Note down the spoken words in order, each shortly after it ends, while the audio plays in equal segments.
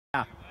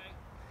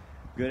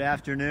Good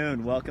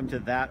afternoon. Welcome to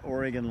That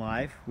Oregon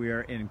Life. We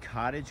are in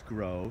Cottage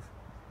Grove,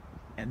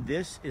 and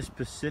this is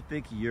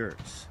Pacific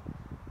Yurts.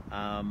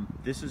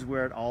 This is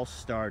where it all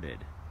started.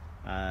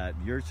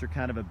 Yurts are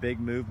kind of a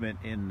big movement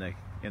in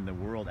the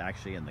world,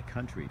 actually in the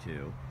country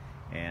too,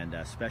 and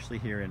especially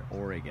here in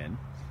Oregon.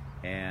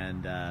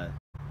 And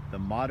the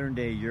modern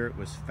day yurt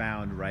was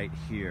found right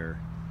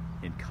here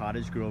in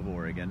Cottage Grove,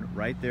 Oregon.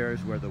 Right there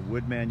is where the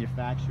wood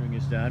manufacturing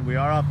is done. We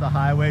are off the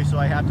highway, so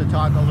I have to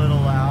talk a little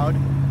loud.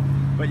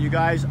 But you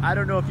guys, I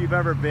don't know if you've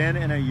ever been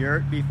in a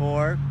yurt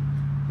before,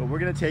 but we're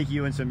gonna take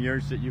you in some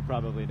yurts that you've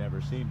probably never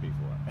seen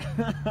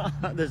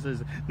before. This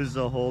is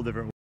a whole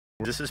different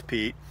world. This is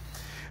Pete.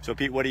 So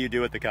Pete, what do you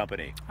do at the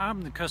company?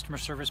 I'm the customer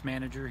service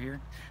manager here.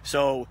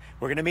 So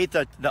we're gonna meet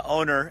the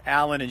owner,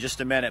 Alan, in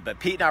just a minute, but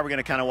Pete and I were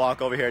gonna kind of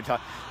walk over here and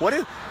talk.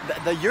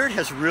 The yurt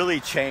has really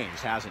changed,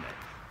 hasn't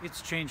it?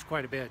 It's changed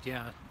quite a bit,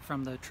 yeah.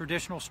 From the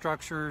traditional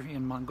structure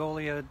in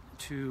Mongolia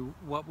to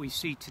what we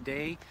see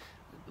today,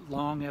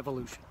 long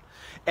evolution.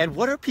 And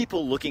what are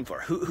people looking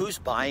for? Who's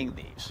buying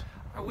these?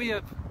 We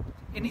have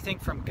anything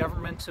from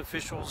government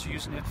officials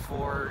using it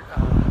for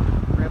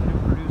revenue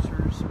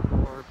producers,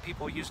 or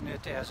people using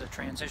it as a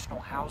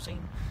transitional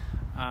housing.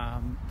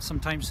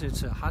 Sometimes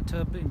it's a hot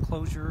tub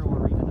enclosure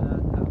or even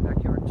a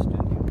backyard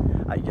studio.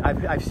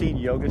 I've seen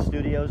yoga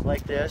studios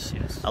like this.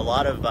 Yes. A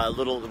lot of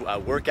little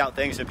workout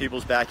things in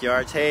people's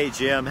backyards. Hey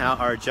Jim, how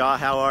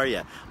are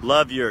you?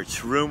 Love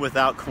yurts, room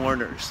without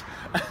corners.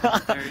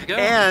 There you go.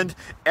 And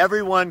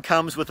everyone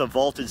comes with a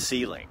vaulted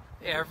ceiling.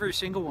 Every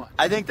single one.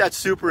 I think that's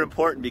super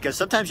important because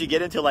sometimes you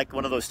get into like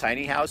one of those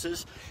tiny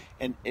houses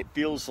and it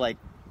feels like,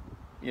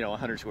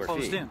 100 square feet.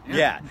 Closed in.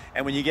 Yeah.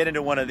 And when you get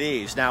into one of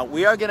these, now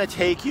we are going to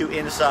take you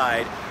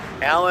inside.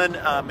 Alan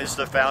is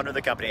the founder of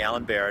the company,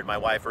 Alan Bair, and my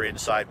wife are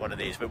inside one of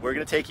these, but we're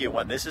going to take you in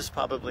one. This is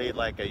probably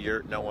like a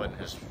yurt no one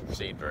has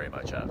seen very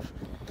much of.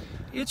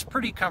 It's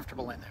pretty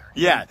comfortable in there.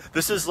 Yeah.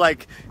 This is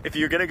like if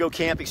you're going to go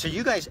camping. So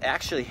you guys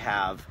actually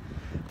have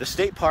the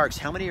state parks.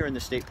 How many are in the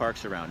state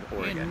parks around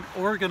Oregon? In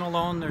Oregon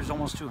alone, there's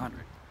almost 200.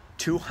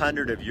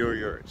 200 of your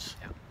yurts.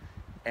 Yeah.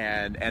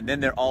 And then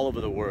they're all over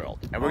the world.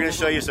 And we're going to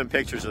show you some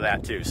pictures of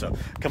that too. So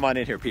come on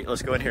in here, Pete.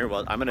 Let's go in here.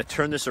 Well, I'm going to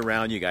turn this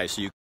around, you guys,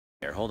 so you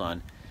can here. Hold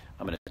on.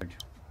 I'm going to.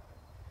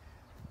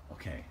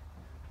 Okay.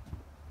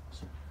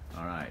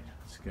 All right.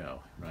 Let's go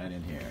right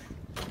in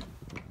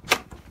here.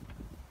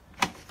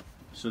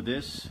 So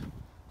this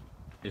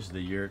is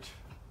the yurt,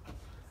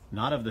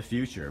 not of the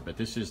future, but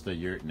this is the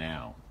yurt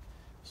now.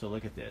 So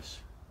look at this.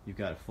 You've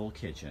got a full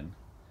kitchen.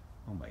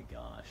 Oh my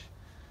gosh.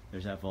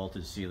 There's that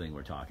vaulted ceiling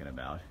we're talking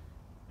about.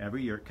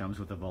 Every yurt comes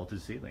with a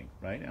vaulted ceiling,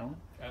 right, Alan?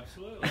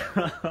 Absolutely.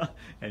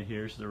 And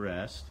here's the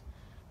rest.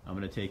 I'm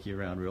going to take you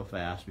around real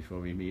fast before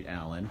we meet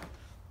Alan.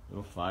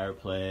 Little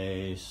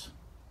fireplace.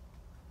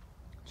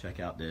 Check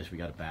out this. We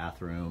got a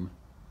bathroom.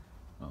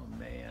 Oh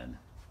man.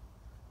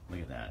 Look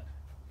at that.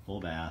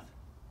 Full bath.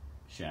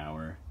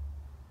 Shower.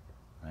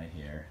 Right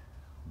here.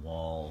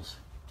 Walls.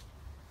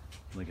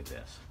 Look at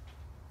this.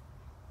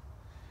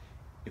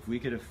 If we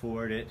could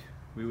afford it,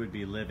 we would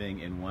be living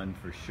in one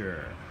for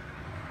sure.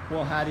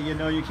 Well, how do you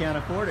know you can't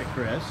afford it,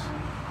 Chris?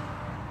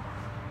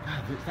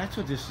 God, that's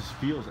what this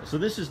feels like. So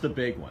this is the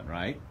big one,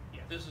 right?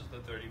 Yeah. This is the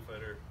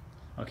 30-footer.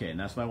 Okay, and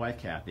that's my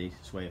wife, Kathy.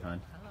 Just wave, hon.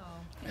 Hello.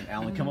 And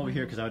Alan, come over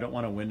here because I don't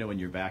want a window in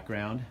your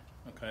background.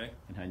 Okay.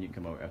 And hon, you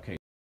can come over. Okay.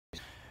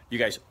 You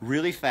guys,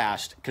 really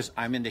fast, because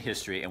I'm into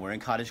history, and we're in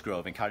Cottage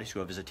Grove, and Cottage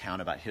Grove is a town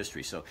about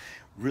history. So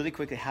really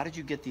quickly, how did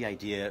you get the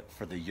idea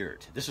for the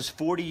yurt? This was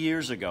 40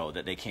 years ago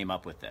that they came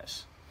up with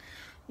this.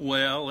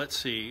 Well, let's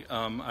see.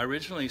 I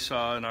originally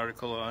saw an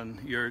article on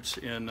yurts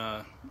in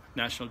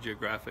National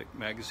Geographic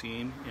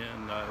magazine,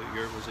 and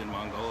yurt was in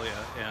Mongolia,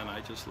 and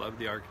I just loved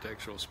the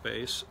architectural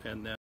space.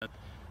 And then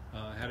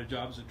had a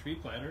job as a tree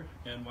planter,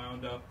 and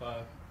wound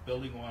up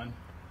building one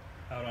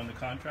out on the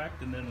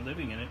contract, and then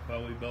living in it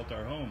while we built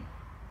our home.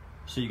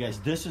 So you guys,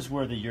 this is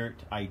where the yurt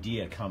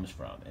idea comes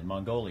from. In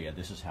Mongolia,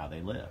 this is how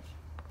they lived.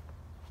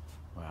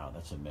 Wow,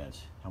 that's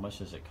immense. How much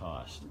does it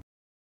cost?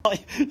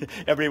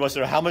 Everybody wants to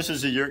know, how much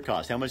does a yurt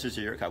cost? How much does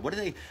a yurt cost?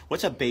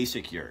 What's a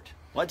basic yurt?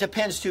 Well, it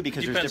depends too,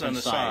 because there's different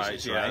sizes. Depends on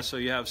the size, right? yeah. So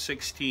you have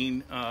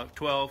 16,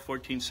 12,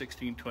 14,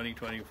 16, 20,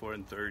 24,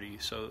 and 30.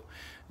 So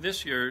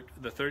this yurt,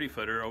 the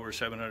 30-footer, over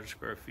 700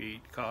 square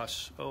feet,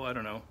 costs, I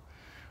don't know,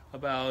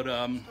 about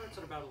Starts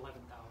at about 11,000.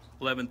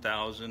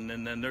 11,000,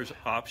 and then there's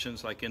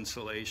options like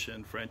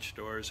insulation, French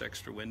doors,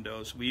 extra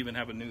windows. We even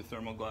have a new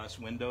thermal glass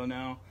window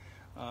now,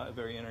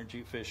 very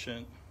energy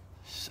efficient.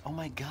 Oh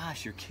my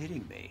gosh, you're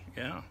kidding me.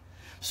 Yeah.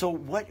 So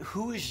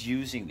who is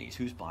using these?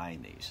 Who's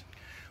buying these?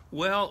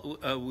 Well,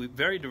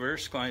 very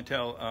diverse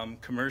clientele,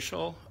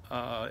 commercial,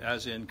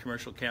 as in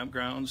commercial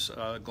campgrounds,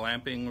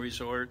 glamping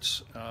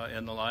resorts,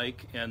 and the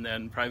like, and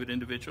then private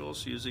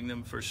individuals using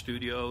them for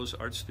studios,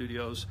 art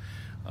studios,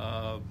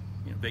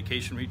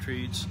 vacation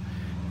retreats,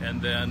 and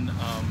then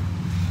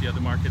the other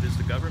market is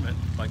the government.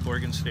 Like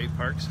Oregon State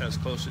Parks has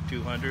close to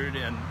 200,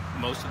 and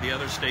most of the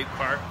other state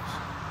parks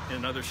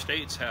in other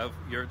states have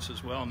yurts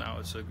as well now.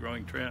 It's a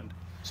growing trend.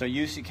 So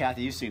you see,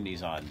 Kathy, you've seen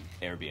these on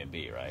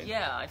Airbnb, right?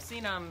 Yeah, I've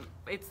seen them.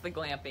 It's the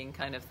glamping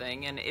kind of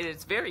thing, and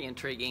it's very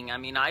intriguing. I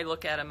mean, I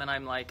look at them and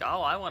I'm like,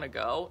 oh, I want to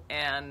go.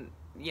 And,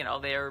 you know,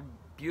 they're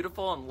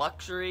beautiful and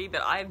luxury,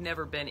 but I've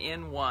never been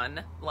in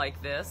one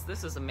like this.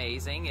 This is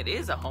amazing. It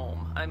is a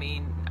home. I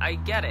mean, I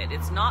get it.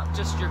 It's not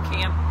just your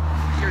camp,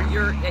 your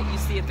yurt that you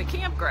see at the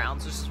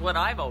campgrounds, which is what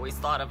I've always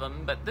thought of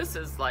them, but this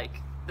is like,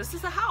 this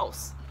is a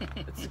house.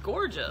 It's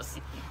gorgeous.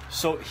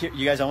 So here,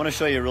 you guys, I want to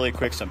show you really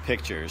quick some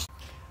pictures.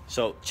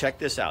 So check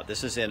this out.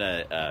 This is in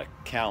a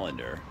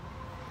calendar.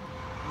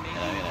 Maybe you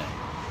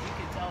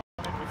could tell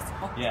the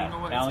result. Yeah, You know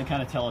what Alan,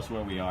 kind of tell us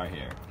where we are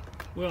here.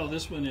 Well,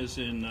 this one is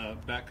in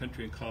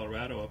backcountry in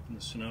Colorado, up in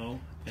the snow.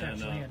 It's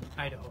actually in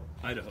Idaho.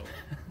 Idaho.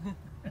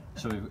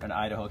 So an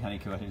Idaho County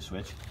Commission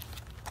switch.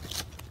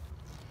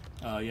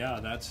 Yeah,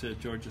 that's at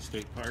Georgia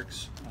State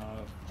Parks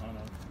on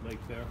a lake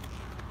there.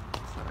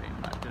 Sorry,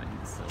 I'm not doing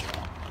this so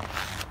well.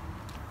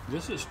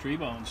 This is Tree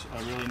Bones,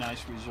 a really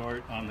nice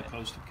resort on the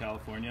coast of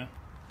California.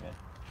 Good.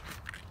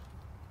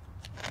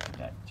 Look at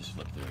that. Just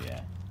flip through,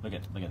 yeah. Look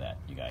at that,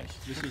 you guys.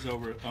 This is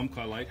over at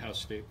Umpqua Lighthouse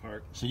State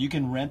Park. So you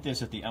can rent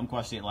this at the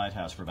Umpqua State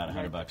Lighthouse for about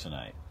 $100 a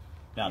night.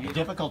 Now the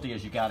difficulty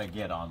is you got to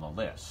get on the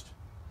list.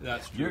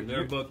 That's true.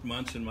 They're booked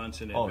months and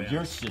months in advance. Oh,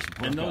 Yurts just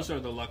booked and those up. are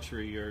the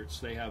luxury yurts.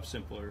 They have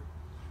simpler.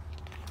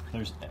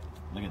 There's,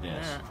 look at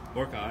this. Yeah.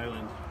 Orca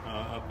Island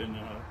up in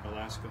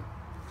Alaska.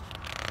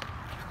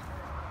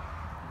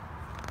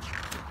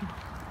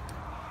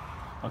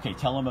 Okay,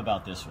 tell them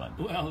about this one.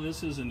 Well,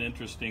 this is an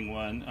interesting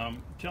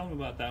one. Tell them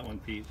about that one,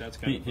 Pete. That's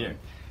kind of fun. Here.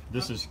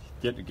 This is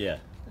yeah.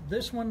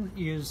 This one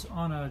is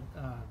on a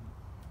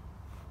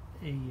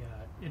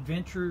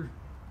adventure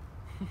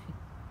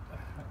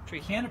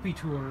canopy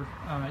tour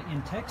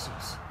in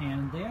Texas,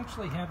 and they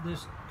actually have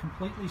this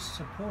completely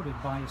supported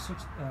by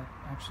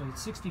actually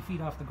it's 60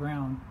 feet off the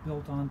ground,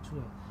 built onto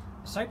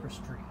a cypress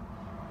tree,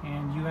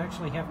 and you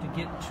actually have to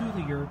get to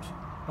the yurt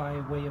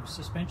by way of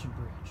suspension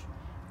bridge.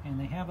 And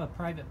they have a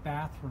private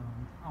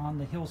bathroom on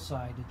the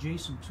hillside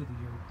adjacent to the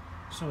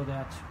yurt, so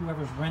that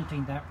whoever's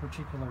renting that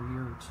particular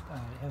yurt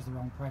has their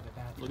own private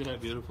bathroom. Look at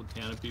that beautiful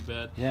canopy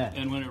bed. Yeah.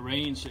 And when it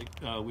rains,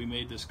 we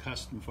made this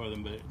custom for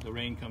them, but the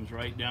rain comes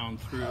right down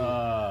through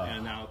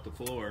and out the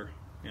floor,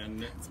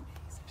 and it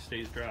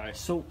stays dry.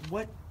 So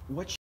what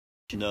should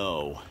you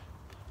know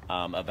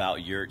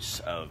about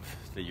yurts of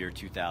the year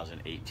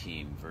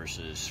 2018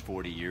 versus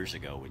 40 years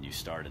ago when you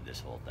started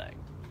this whole thing?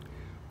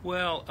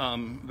 Well,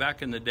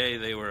 back in the day,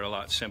 they were a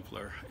lot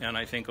simpler. And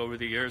I think over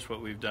the years, what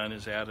we've done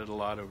is added a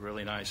lot of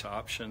really nice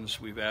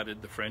options. We've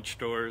added the French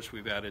doors.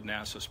 We've added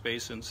NASA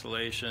space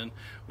insulation.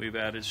 We've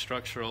added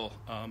structural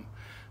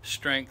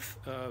strength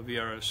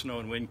via our snow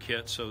and wind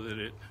kit so that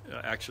it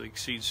actually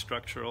exceeds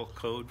structural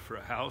code for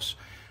a house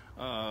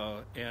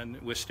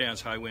and withstands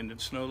high wind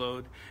and snow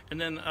load. And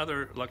then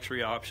other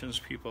luxury options,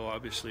 people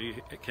obviously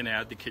can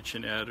add the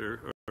kitchenette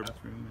or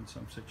bathroom in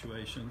some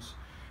situations.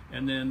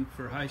 And then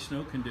for high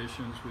snow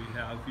conditions, we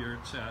have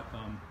yurts at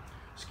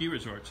ski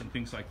resorts and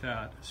things like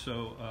that.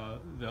 So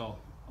they'll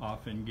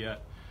often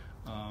get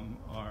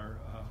our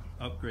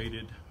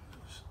upgraded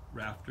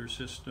rafter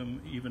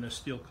system, even a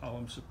steel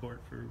column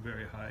support for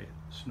very high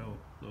snow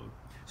load.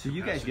 So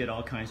you guys get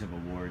all kinds of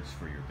awards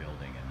for your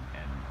building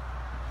and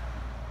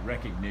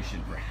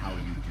recognition for how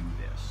you do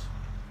this.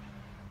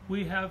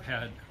 We have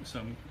had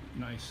some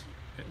nice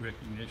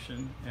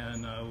recognition,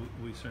 and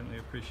we certainly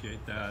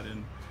appreciate that.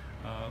 And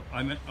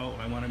I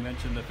want to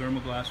mention the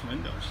thermal glass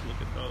windows.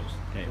 Look at those.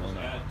 Okay, those hold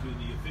on. add to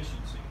the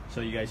efficiency.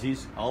 So you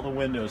guys, all the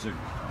windows are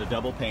the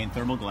double pane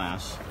thermal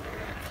glass,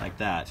 like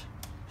that.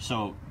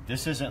 So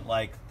this isn't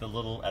like the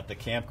little at the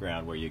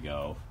campground where you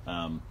go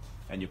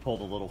and you pull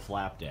the little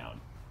flap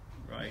down.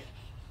 Right.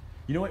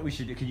 You know what we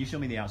should do? Can you show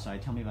me the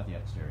outside? Tell me about the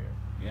exterior.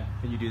 Yeah.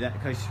 Can you do that?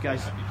 Because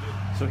guys, Happy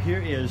to. so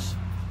here is.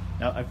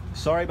 Now, I'm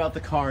sorry about the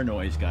car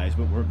noise, guys,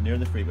 but we're near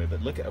the freeway.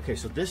 But look at, okay,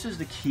 so this is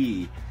the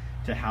key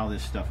to how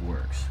this stuff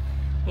works.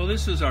 Well,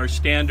 this is our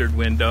standard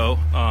window,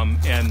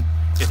 and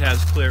it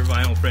has clear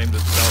vinyl frame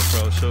with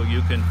Velcro, so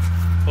you can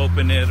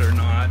open it or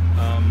not.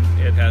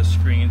 It has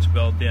screens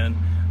built in.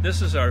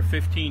 This is our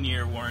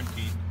 15-year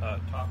warranty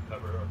top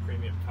cover, our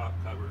premium top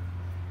cover.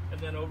 And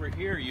then over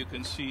here you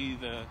can see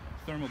the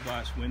thermal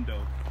glass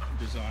window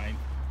design,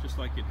 just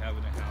like you'd have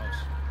in a house.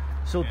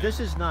 So this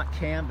is not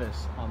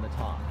canvas on the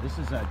top. This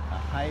is a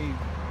high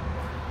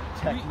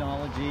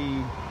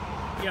technology.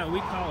 Yeah, we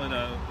call it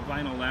a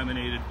vinyl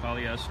laminated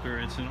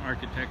polyester. It's an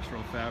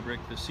architectural fabric.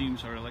 The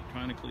seams are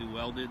electronically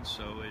welded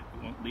so it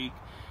won't leak.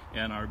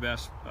 And our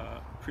best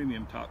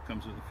premium top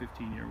comes with a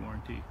 15-year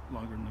warranty,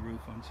 longer than the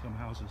roof on some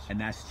houses. And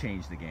that's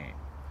changed the game.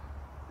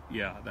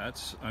 Yeah,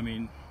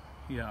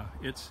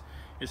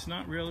 it's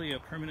not really a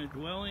permanent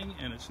dwelling,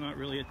 and it's not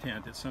really a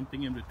tent. It's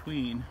something in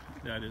between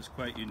that is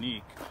quite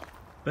unique.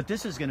 But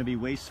this is going to be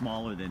way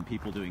smaller than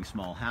people doing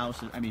small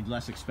houses. I mean,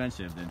 less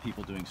expensive than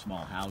people doing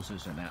small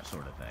houses and that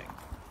sort of thing.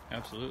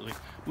 Absolutely.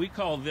 We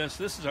call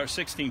this is our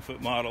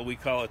 16-foot model. We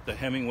call it the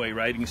Hemingway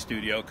Writing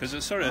Studio because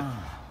it's sort of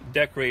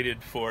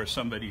decorated for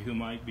somebody who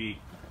might be,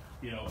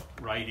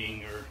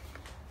 writing or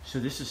So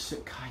this is,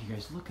 God, you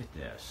guys, look at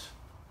this.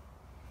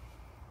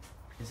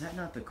 Is that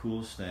not the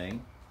coolest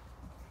thing?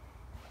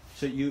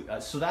 So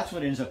so that's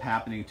what ends up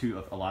happening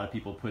too. A lot of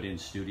people put in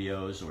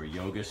studios or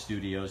yoga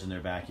studios in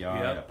their backyard,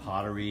 Yep. a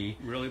pottery.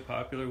 Really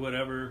popular,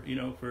 whatever, you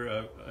know, for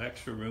a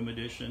extra room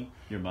addition.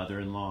 Your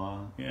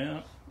mother-in-law.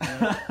 Yeah.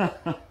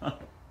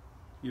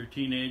 Your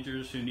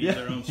teenagers who need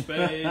their own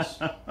space.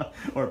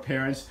 Or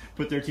parents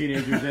put their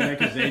teenagers in it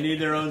because they need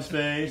their own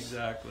space.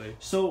 Exactly.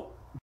 So,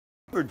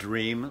 your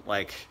dream,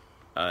 like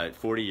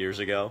 40 years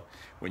ago,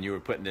 when you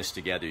were putting this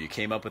together, you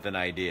came up with an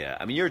idea.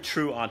 I mean, you're a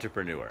true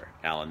entrepreneur,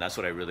 Alan. That's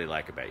what I really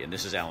like about you. And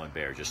this is Alan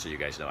Bair, just so you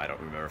guys know. I don't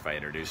remember if I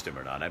introduced him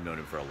or not. I've known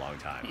him for a long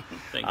time.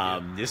 Thank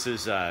you. This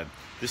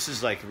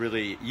is like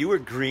really, you were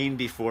green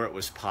before it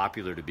was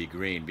popular to be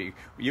green.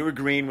 You were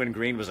green when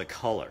green was a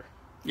color.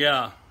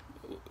 Yeah.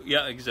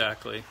 Yeah,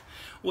 exactly.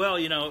 Well,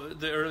 you know,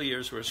 the early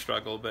years were a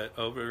struggle, but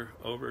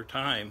over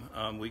time,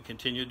 we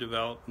continue to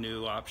develop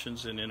new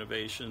options and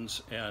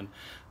innovations and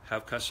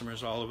have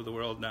customers all over the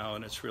world now,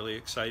 and it's really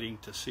exciting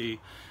to see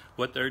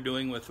what they're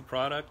doing with the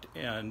product,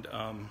 and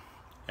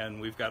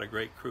we've got a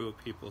great crew of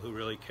people who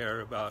really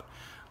care about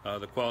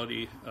the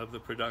quality of the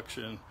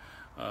production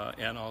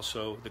and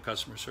also the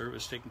customer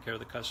service, taking care of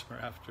the customer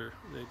after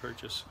they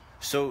purchase.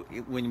 So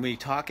when we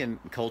talk in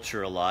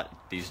culture a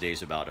lot these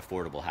days about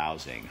affordable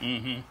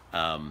housing,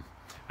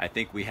 I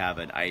think we have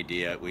an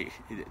idea.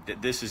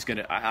 That this is going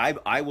to.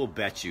 I will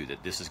bet you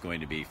that this is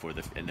going to be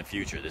in the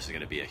future. This is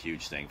going to be a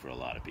huge thing for a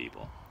lot of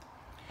people.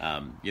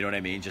 You know what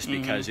I mean? Just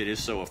because it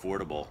is so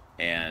affordable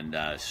and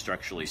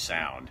structurally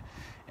sound,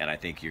 and I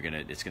think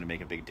it's going to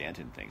make a big dent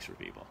in things for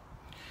people.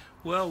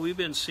 Well, we've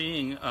been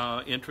seeing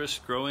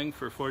interest growing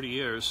for 40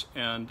 years,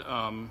 and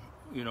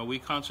you know, we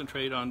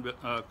concentrate on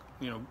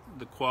you know,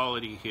 the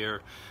quality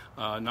here,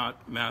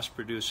 not mass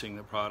producing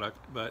the product,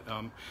 but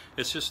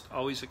it's just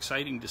always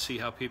exciting to see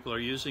how people are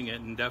using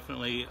it, and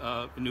definitely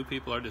new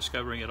people are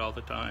discovering it all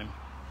the time.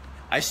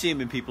 I see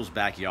them in people's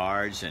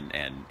backyards and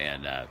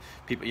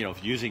people, you know,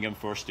 using them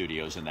for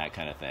studios and that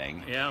kind of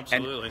thing. Yeah,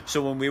 absolutely. And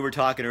so when we were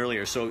talking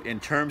earlier, so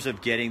in terms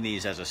of getting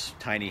these as a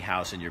tiny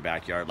house in your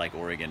backyard, like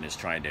Oregon is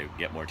trying to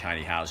get more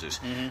tiny houses,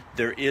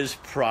 there is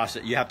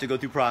process. You have to go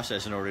through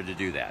process in order to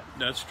do that.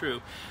 That's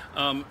true.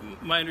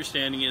 My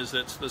understanding is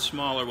that the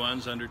smaller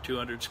ones, under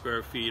 200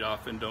 square feet,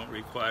 often don't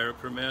require a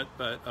permit,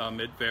 but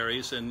it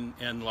varies,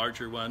 and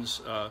larger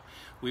ones,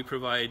 we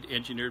provide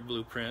engineered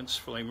blueprints,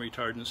 flame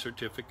retardant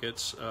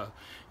certificates.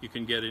 You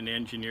can get an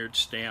engineered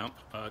stamp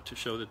to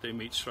show that they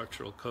meet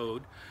structural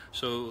code.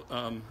 So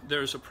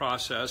there's a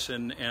process,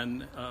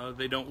 and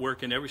they don't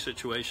work in every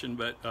situation,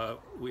 but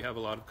we have a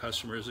lot of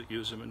customers that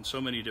use them in so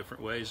many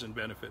different ways and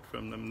benefit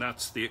from them.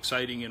 That's the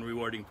exciting and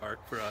rewarding part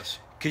for us.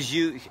 Because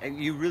you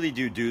really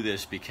do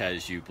this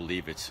because you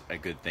believe it's a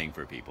good thing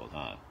for people,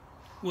 huh?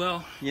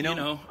 Well, you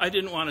know, I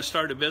didn't want to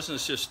start a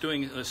business just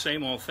doing the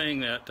same old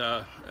thing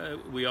that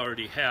we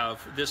already have.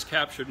 This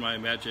captured my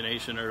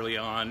imagination early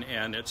on,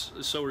 and it's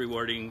so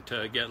rewarding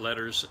to get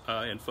letters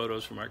and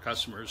photos from our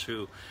customers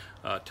who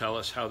tell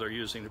us how they're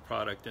using the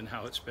product and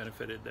how it's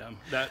benefited them.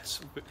 That's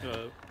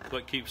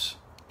what keeps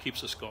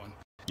us going.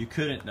 You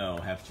couldn't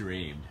have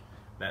dreamed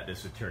that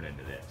this would turn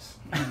into this.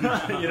 You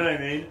know what I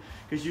mean?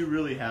 Because you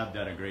really have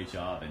done a great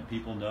job, and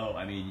people know.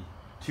 I mean,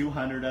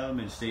 200 of them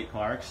in state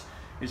parks.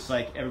 It's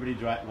like everybody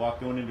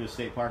going into a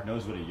state park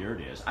knows what a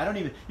yurt is. I don't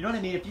even, you know what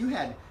I mean? If you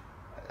had,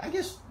 I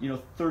guess,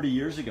 30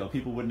 years ago,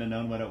 people wouldn't have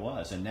known what it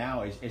was. And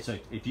now it's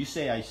like, if you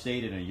say I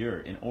stayed in a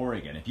yurt in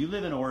Oregon, if you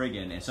live in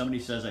Oregon and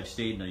somebody says I've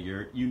stayed in a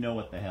yurt, you know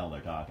what the hell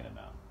they're talking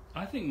about.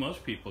 I think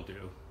most people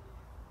do.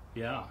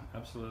 Yeah,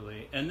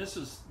 absolutely. And this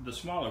is the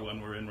smaller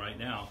one we're in right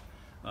now.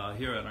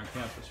 Here on our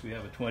campus, we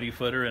have a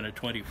 20-footer and a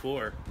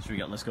 24. So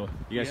let's go.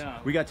 You guys, Yeah.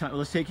 we got time.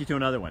 Let's take you to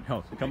another one.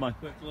 Oh, come on.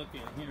 Quick look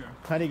in here.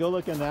 Honey, go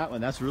look in that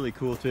one. That's really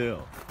cool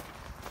too.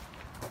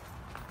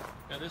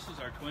 Now, this is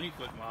our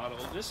 20-foot model.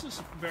 This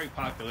is very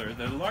popular.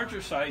 The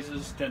larger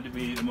sizes tend to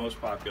be the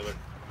most popular.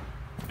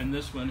 And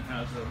this one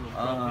has a little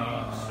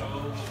propane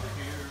stove over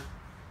here.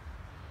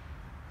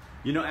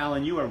 You know,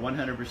 Alan, you are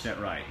 100%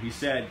 right. He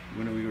said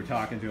when we were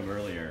talking to him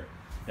earlier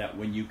that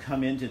when you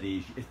come into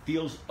these, it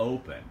feels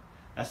open.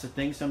 That's the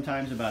thing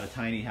sometimes about a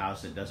tiny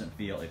house that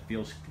it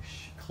feels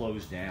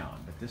closed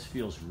down, but this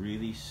feels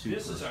really super.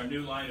 This is our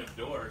new line of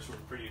doors we're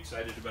pretty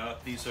excited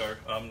about. These are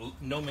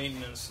no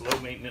maintenance, low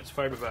maintenance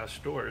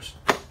fiberglass doors.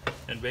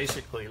 And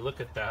basically, look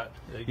at that.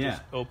 They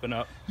just open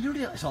up. You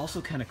know what's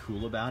also kind of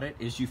cool about it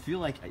is you feel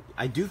like,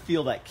 I do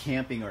feel that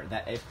camping or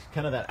that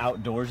kind of that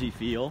outdoorsy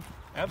feel.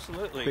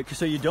 Absolutely.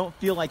 So you don't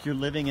feel like you're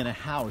living in a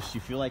house.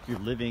 You feel like you're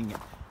living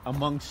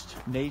amongst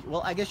nature.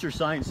 Well, I guess your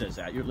sign says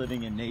that. You're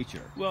living in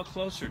nature. Well,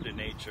 closer to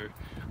nature.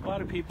 A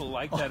lot of people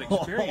like that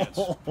experience.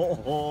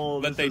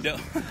 But they don't.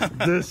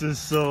 This is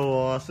so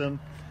awesome.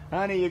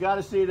 Honey, you got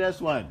to see this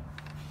one.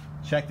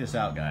 Check this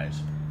out, guys.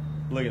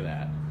 Look at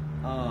that.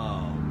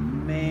 Oh,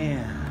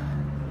 man.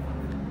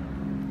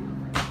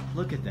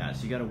 Look at that.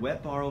 So you got a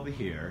wet bar over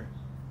here.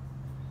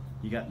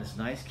 You got this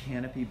nice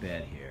canopy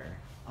bed here.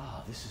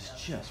 Oh, this is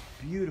just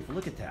beautiful.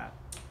 Look at that.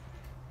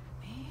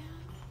 Man,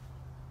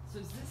 So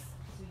is this,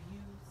 so you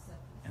set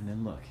And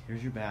then look,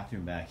 here's your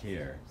bathroom back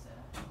here.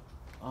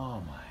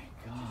 Oh my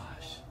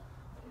gosh.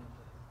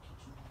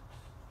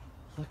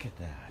 Look at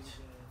that.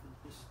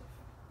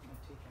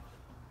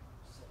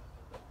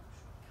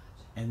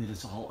 And then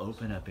it's all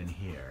open up in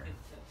here.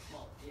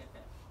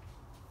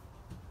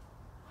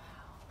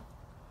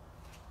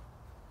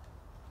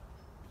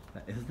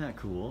 Isn't that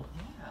cool?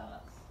 Yeah.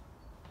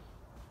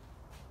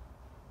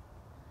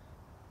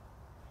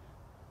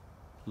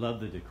 Love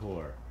the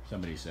decor,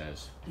 somebody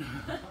says.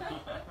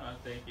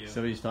 Thank you.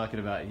 Somebody's talking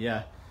about,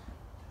 yeah.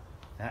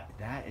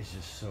 That is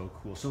just so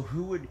cool. So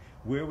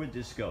where would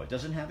this go? It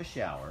doesn't have a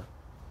shower,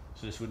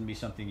 so this wouldn't be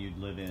something you'd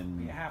live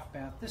in. A half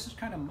bath. This is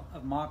kind of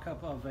a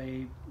mock-up of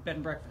a bed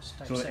and breakfast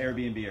type So an setup.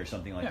 Airbnb or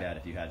something like Yeah. that,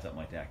 if you had something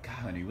like that. God,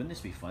 honey, wouldn't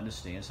this be fun to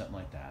stay in something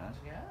like that?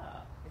 Yeah.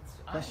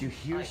 Plus, you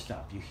hear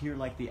stuff. You hear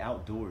like the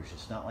outdoors.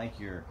 It's not like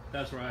you're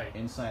That's right.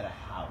 inside a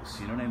house.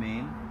 You know what I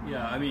mean?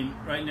 Yeah, I mean,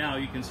 right now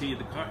you can see hear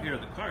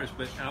the cars,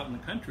 but out in the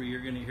country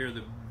you're going to hear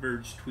the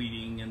birds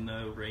tweeting and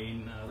the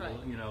rain, Right.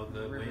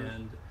 the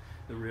wind,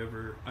 the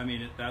river. I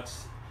mean,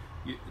 that's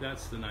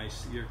the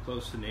nice. You're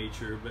close to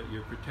nature, but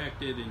you're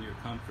protected and you're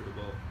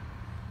comfortable.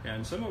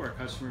 And some of our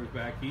customers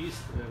back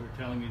east were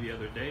telling me the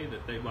other day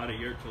that they bought a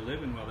yurt to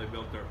live in while they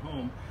built their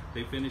home.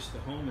 They finished the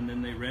home and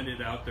then they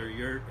rented out their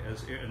yurt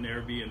as an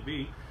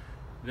Airbnb.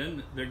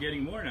 Then they're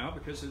getting more now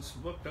because it's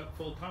booked up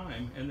full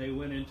time, and they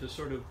went into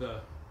sort of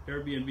the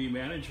Airbnb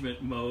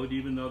management mode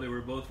even though they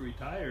were both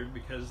retired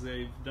because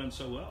they've done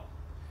so well.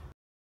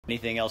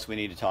 Anything else we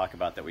need to talk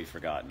about that we've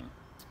forgotten?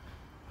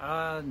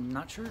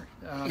 Not sure.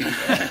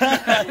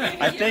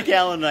 I think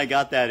Alan and I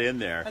got that in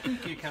there. I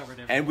think you covered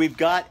everything. And we've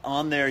got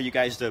on there, you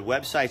guys, the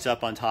website's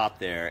up on top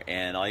there,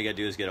 and all you got to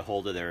do is get a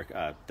hold of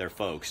their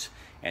folks,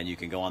 and you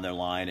can go on their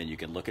line and you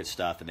can look at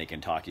stuff, and they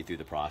can talk you through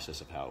the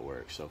process of how it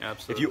works. So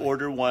Absolutely. if you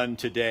order one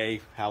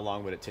today, how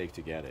long would it take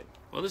to get it?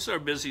 Well, this is our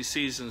busy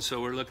season, so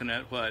we're looking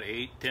at what,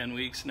 8-10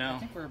 weeks now? I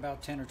think we're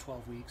about 10 or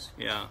 12 weeks.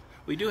 Yeah,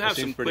 we do have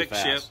seems some pretty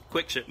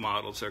quick ship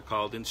models, they're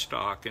called, in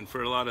stock, and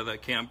for a lot of the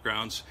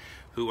campgrounds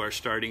who are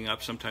starting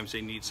up, sometimes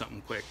they need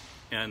something quick,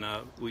 and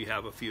we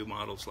have a few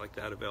models like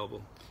that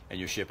available. And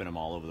you're shipping them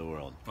all over the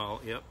world. Oh,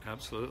 yep,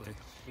 absolutely.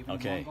 Even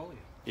Okay. Mongolia.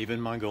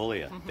 Even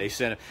Mongolia. They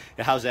sent.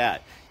 How's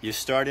that? You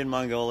start in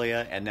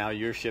Mongolia, and now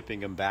you're shipping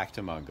them back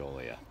to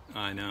Mongolia.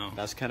 I know.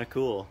 That's kind of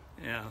cool.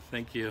 Yeah,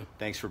 thank you.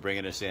 Thanks for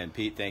bringing us in,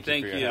 Pete. Thank you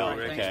Thank for your you, help.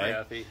 Rick. Okay, Thanks,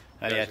 Kathy. honey, You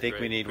I guys are think we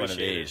great. need one of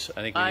Appreciate these. it.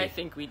 I think we I need.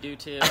 think we do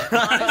too.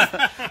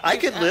 I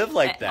could live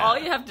like that. All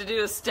you have to do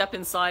is step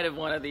inside of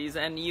one of these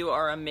and you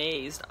are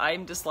amazed.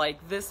 I'm just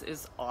like, this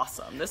is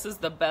awesome. This is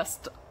the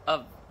best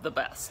of the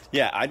best.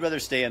 Yeah, I'd rather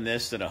stay in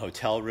this than a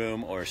hotel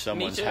room or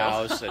someone's too.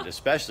 house, and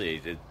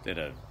especially in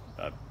a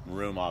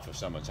room off of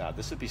someone's house.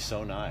 This would be so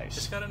It's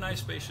nice. got a nice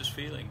spacious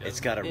feeling, doesn't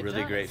It's got a It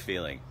really does. great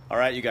feeling. All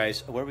right, you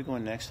guys, where are we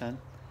going next, hon?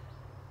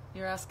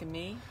 You're asking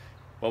me?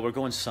 Well, we're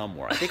going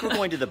somewhere. I think we're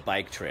going to the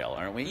bike trail,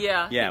 aren't we?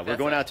 Yeah, I Yeah, think we're that's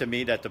going it. out to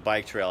meet at the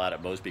bike trail out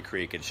at Mosby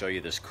Creek and show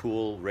you this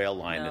cool rail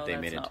line No, that they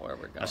that's made. not where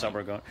we're That's not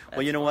where we're going. Well,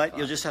 That's you know more what? fun.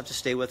 You'll just have to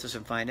stay with us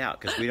and find out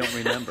because we don't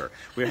remember.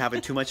 We're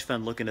having too much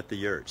fun looking at the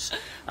yurts.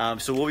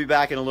 So we'll be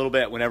back in a little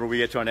bit whenever we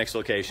get to our next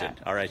location.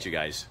 All right, you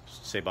guys,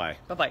 say bye.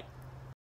 Bye-bye.